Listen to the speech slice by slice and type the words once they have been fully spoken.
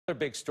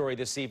Big story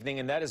this evening,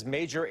 and that is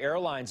major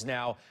airlines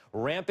now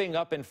ramping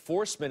up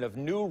enforcement of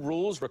new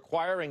rules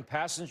requiring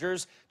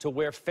passengers to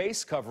wear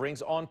face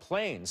coverings on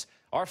planes.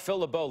 Our Phil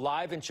LeBeau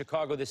live in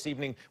Chicago this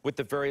evening with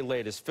the very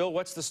latest. Phil,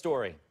 what's the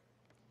story?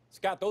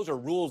 Scott, those are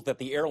rules that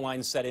the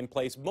airlines set in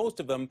place, most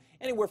of them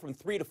anywhere from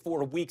 3 to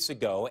 4 weeks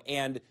ago.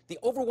 And the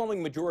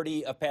overwhelming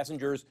majority of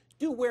passengers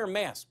do wear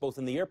masks, both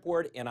in the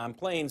airport and on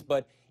planes.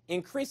 But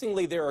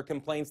increasingly, there are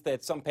complaints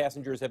that some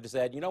passengers have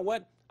said, you know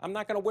what, I'm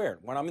not going to wear it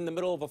when I'm in the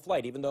middle of a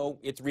flight, even though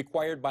it's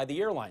required by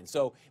the airline.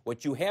 So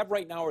what you have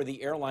right now are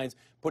the airlines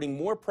putting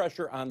more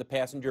pressure on the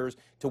passengers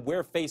to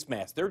wear face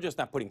masks. They're just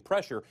not putting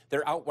pressure.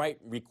 They're outright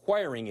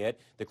requiring it.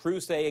 The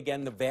crews say,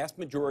 again, the vast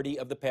majority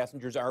of the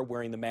passengers are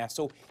wearing the mask.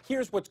 So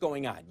here's what's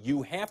going on.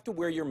 You have to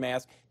wear your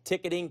mask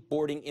ticketing,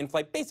 boarding,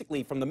 in-flight,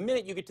 basically from the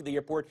minute you get to the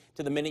airport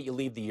to the minute you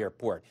leave the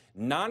airport.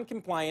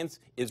 Non-compliance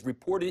is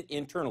reported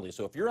internally.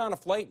 So if you're on a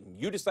flight and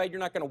you decide you're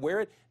not going to wear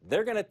it,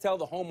 they're going to tell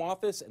the home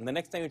office, and the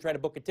next time you try to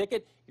book a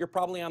ticket, you're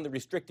probably on the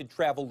restricted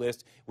travel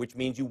list, which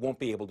means you won't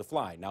be able to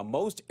fly. Now,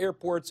 most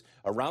airports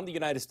around the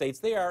United States,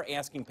 they are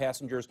asking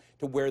passengers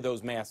to wear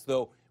those masks,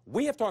 though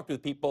we have talked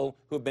with people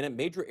who have been at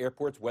major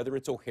airports, whether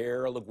it's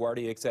O'Hare,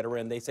 LaGuardia, et cetera,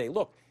 and they say,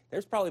 look,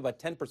 there's probably about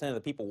 10% of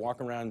the people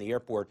walking around in the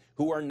airport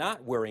who are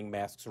not wearing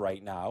masks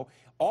right now.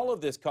 All of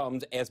this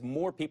comes as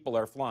more people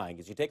are flying.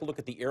 As you take a look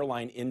at the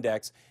airline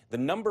index, the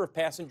number of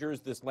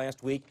passengers this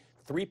last week,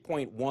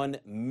 3.1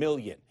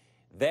 million.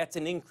 That's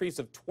an increase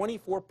of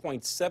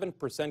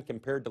 24.7%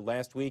 compared to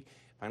last week.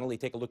 Finally,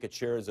 take a look at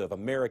shares of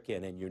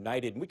American and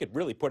United. And we could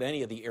really put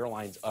any of the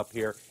airlines up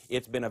here.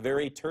 It's been a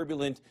very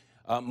turbulent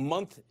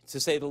month, to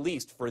say the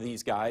least, for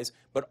these guys.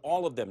 But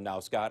all of them now,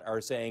 Scott,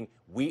 are saying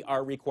we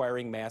are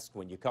requiring masks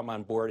when you come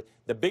on board.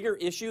 The bigger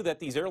issue that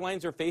these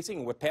airlines are facing,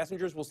 and what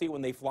passengers will see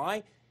when they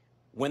fly,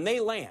 when they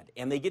land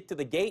and they get to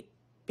the gate,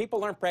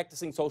 people aren't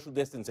practicing social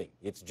distancing.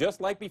 It's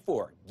just like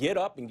before. Get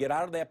up and get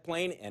out of that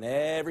plane, and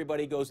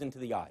everybody goes into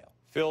the aisle.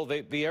 Phil,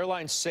 the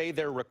airlines say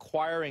they're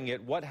requiring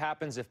it. What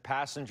happens if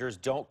passengers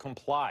don't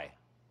comply?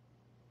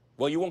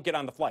 Well, you won't get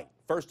on the flight,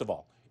 first of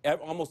all.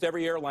 Almost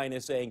every airline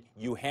is saying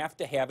you have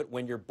to have it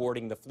when you're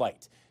boarding the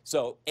flight.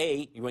 So,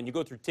 when you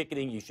go through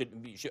ticketing, you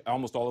should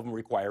almost all of them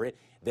require it.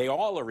 They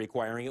all are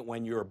requiring it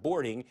when you're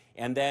boarding.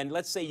 And then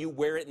let's say you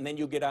wear it and then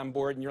you get on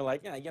board and you're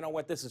like, yeah, you know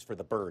what, this is for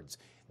the birds.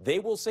 They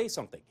will say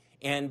something,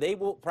 and they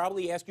will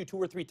probably ask you 2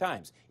 or 3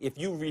 times. If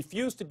you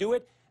refuse to do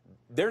it,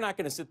 they're not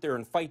going to sit there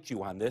and fight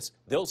you on this.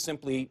 They'll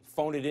simply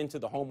phone it into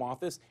the home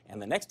office,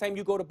 and the next time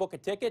you go to book a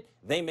ticket,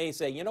 they may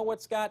say, you know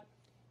what, Scott,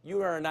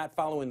 you are not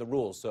following the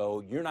rules,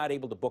 so you're not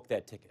able to book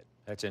that ticket.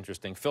 That's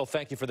interesting. Phil,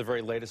 thank you for the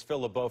very latest.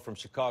 Phil LeBeau from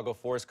Chicago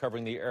for us,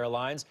 covering the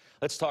airlines.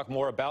 Let's talk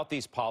more about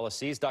these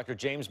policies. Dr.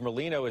 James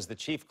Merlino is the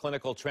Chief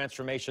Clinical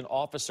Transformation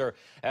Officer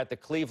at the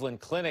Cleveland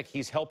Clinic.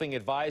 He's helping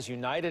advise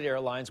United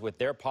Airlines with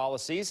their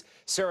policies.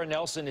 Sara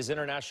Nelson is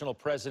International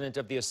President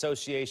of the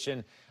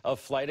Association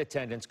of Flight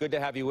Attendants. Good to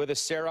have you with us.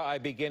 Sara, I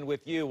begin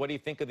with you. What do you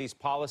think of these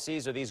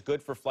policies? Are these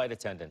good for flight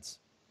attendants?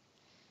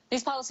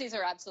 These policies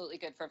are absolutely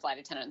good for flight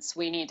attendants.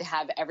 We need to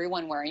have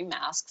everyone wearing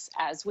masks.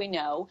 As we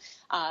know,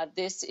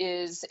 this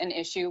is an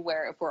issue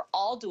where if we're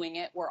all doing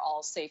it, we're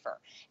all safer.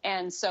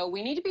 And so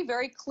we need to be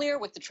very clear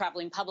with the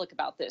traveling public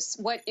about this.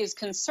 What is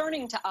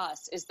concerning to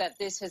us is that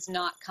this has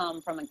not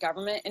come from a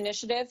government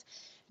initiative,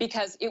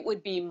 because it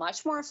would be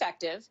much more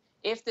effective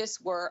if this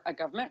were a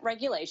government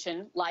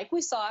regulation like we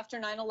saw after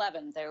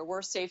 9/11. There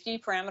were safety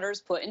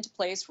parameters put into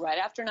place right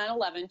after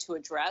 9/11 to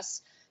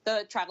address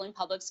the traveling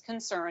public's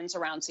concerns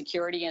around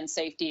security and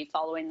safety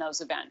following those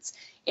events.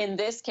 In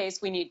this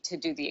case, we need to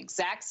do the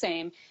exact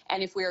same.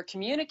 And if we are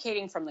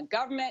communicating from the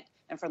government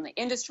and from the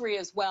industry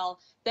as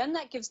well, then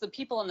that gives the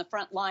people on the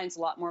front lines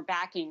a lot more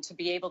backing to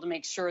be able to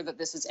make sure that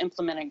this is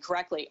implemented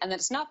correctly and that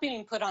it's not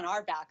being put on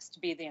our backs to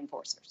be the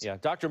enforcers. Yeah.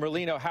 Dr.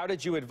 Merlino, how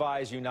did you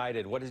advise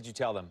United? What did you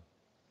tell them?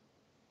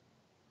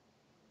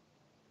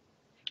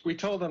 We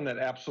told them that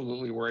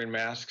absolutely wearing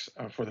masks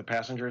for the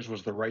passengers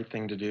was the right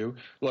thing to do.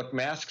 Look,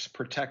 masks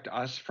protect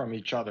us from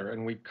each other,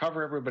 and we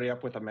cover everybody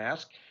up with a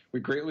mask.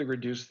 We greatly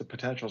reduce the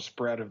potential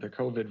spread of the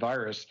COVID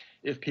virus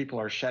if people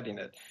are shedding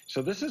it.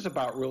 So this is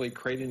about really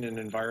creating an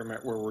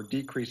environment where we're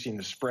decreasing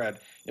the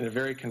spread in a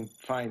very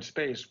confined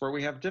space where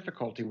we have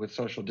difficulty with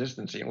social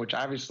distancing, which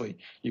obviously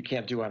you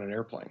can't do on an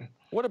airplane.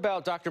 What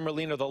about, Dr.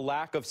 Merlino, the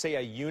lack of, say,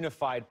 a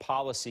unified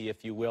policy,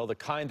 if you will, the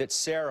kind that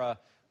Sara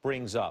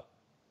brings up?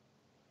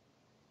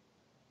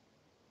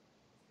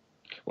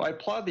 Well, I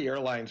applaud the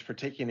airlines for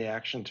taking the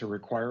action to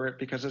require it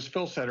because, as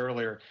Phil said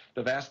earlier,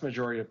 the vast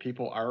majority of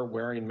people are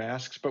wearing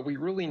masks, but we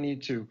really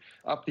need to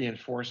up the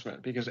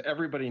enforcement because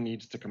everybody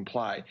needs to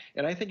comply.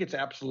 And I think it's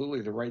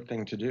absolutely the right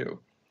thing to do.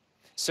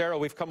 Sara,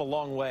 we've come a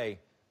long way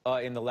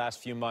in the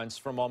last few months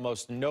from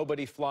almost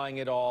nobody flying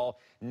at all.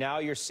 Now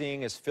you're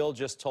seeing, as Phil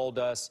just told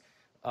us,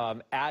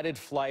 added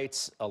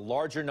flights, a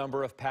larger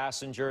number of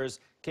passengers.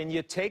 Can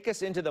you take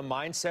us into the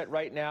mindset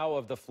right now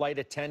of the flight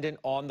attendant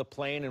on the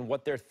plane and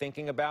what they're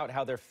thinking about,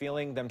 how they're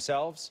feeling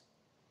themselves?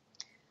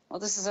 Well,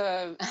 this is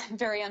a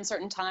very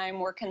uncertain time.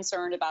 We're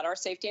concerned about our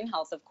safety and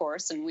health, of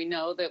course, and we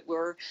know that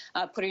we're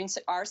putting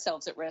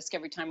ourselves at risk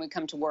every time we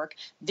come to work.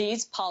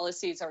 These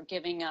policies are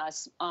giving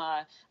us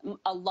a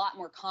lot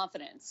more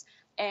confidence.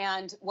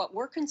 And what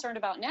we're concerned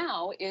about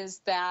now is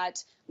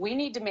that we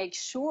need to make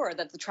sure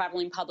that the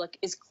traveling public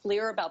is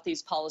clear about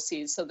these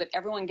policies so that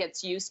everyone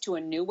gets used to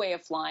a new way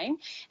of flying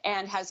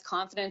and has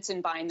confidence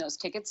in buying those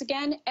tickets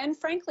again. And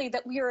frankly,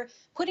 that we are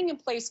putting in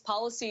place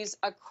policies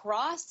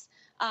across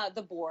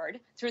the board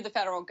through the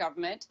federal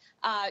government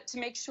to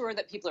make sure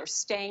that people are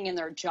staying in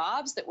their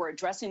jobs, that we're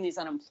addressing these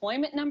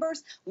unemployment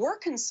numbers. We're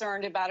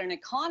concerned about an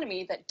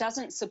economy that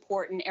doesn't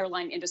support an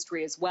airline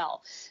industry as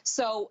well.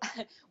 So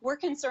we're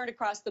concerned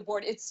across the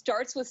board. It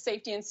starts with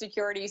safety and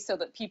security so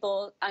that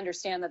people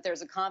understand that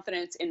there's a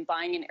confidence in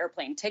buying an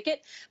airplane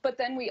ticket, but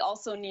then we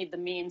also need the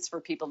means for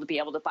people to be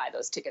able to buy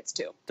those tickets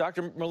too.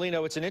 Dr.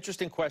 Merlino, it's an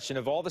interesting question.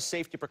 Of all the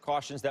safety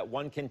precautions that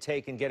one can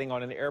take in getting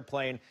on an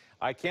airplane,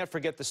 I can't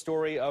forget the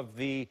story of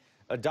a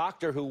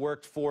doctor who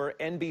worked for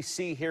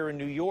NBC here in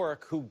New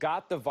York who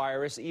got the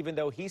virus, even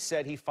though he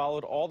said he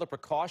followed all the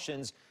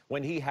precautions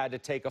when he had to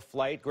take a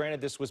flight. Granted,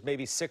 this was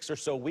maybe 6 or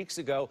so weeks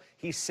ago.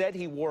 He said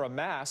he wore a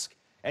mask,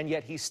 and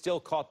yet he still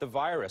caught the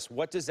virus.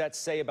 What does that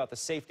say about the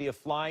safety of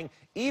flying,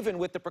 even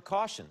with the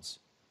precautions?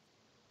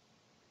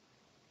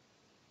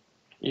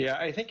 Yeah,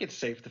 I think it's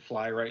safe to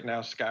fly right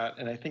now, Scott,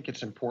 and I think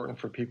it's important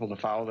for people to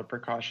follow the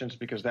precautions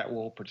because that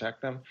will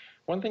protect them.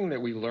 One thing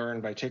that we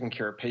learned by taking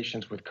care of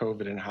patients with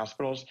COVID in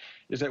hospitals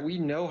is that we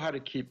know how to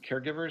keep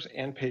caregivers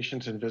and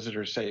patients and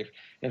visitors safe.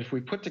 And if we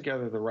put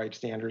together the right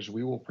standards,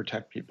 we will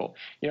protect people.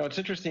 You know, it's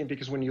interesting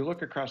because when you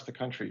look across the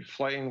country,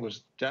 flying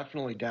was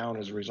definitely down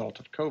as a result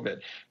of COVID,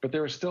 but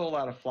there was still a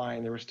lot of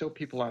flying. There were still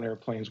people on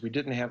airplanes. We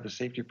didn't have the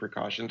safety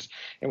precautions,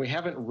 and we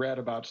haven't read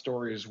about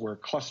stories where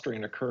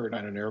clustering occurred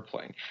on an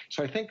airplane.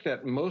 So I think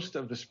that most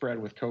of the spread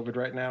with COVID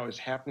right now is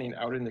happening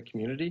out in the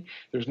community.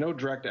 There's no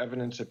direct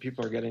evidence that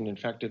people are getting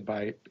infected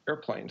by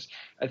airplanes.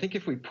 I think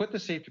if we put the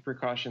safety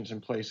precautions in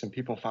place and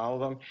people follow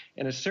them,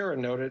 and as Sara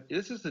noted,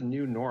 this is the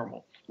new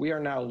normal. We are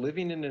now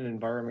living in an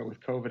environment with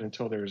COVID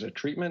until there's a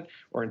treatment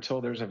or until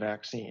there's a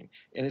vaccine.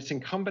 And it's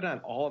incumbent on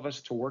all of us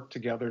to work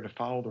together to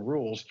follow the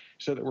rules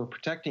so that we're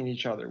protecting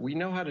each other. We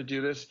know how to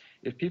do this.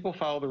 If people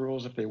follow the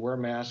rules, if they wear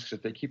masks,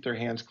 if they keep their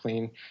hands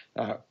clean,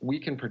 we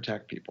can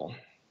protect people.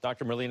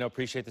 Dr. Merlino,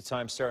 appreciate the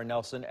time. Sara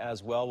Nelson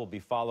as well will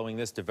be following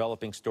this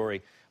developing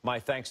story. My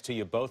thanks to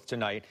you both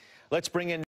tonight. Let's bring in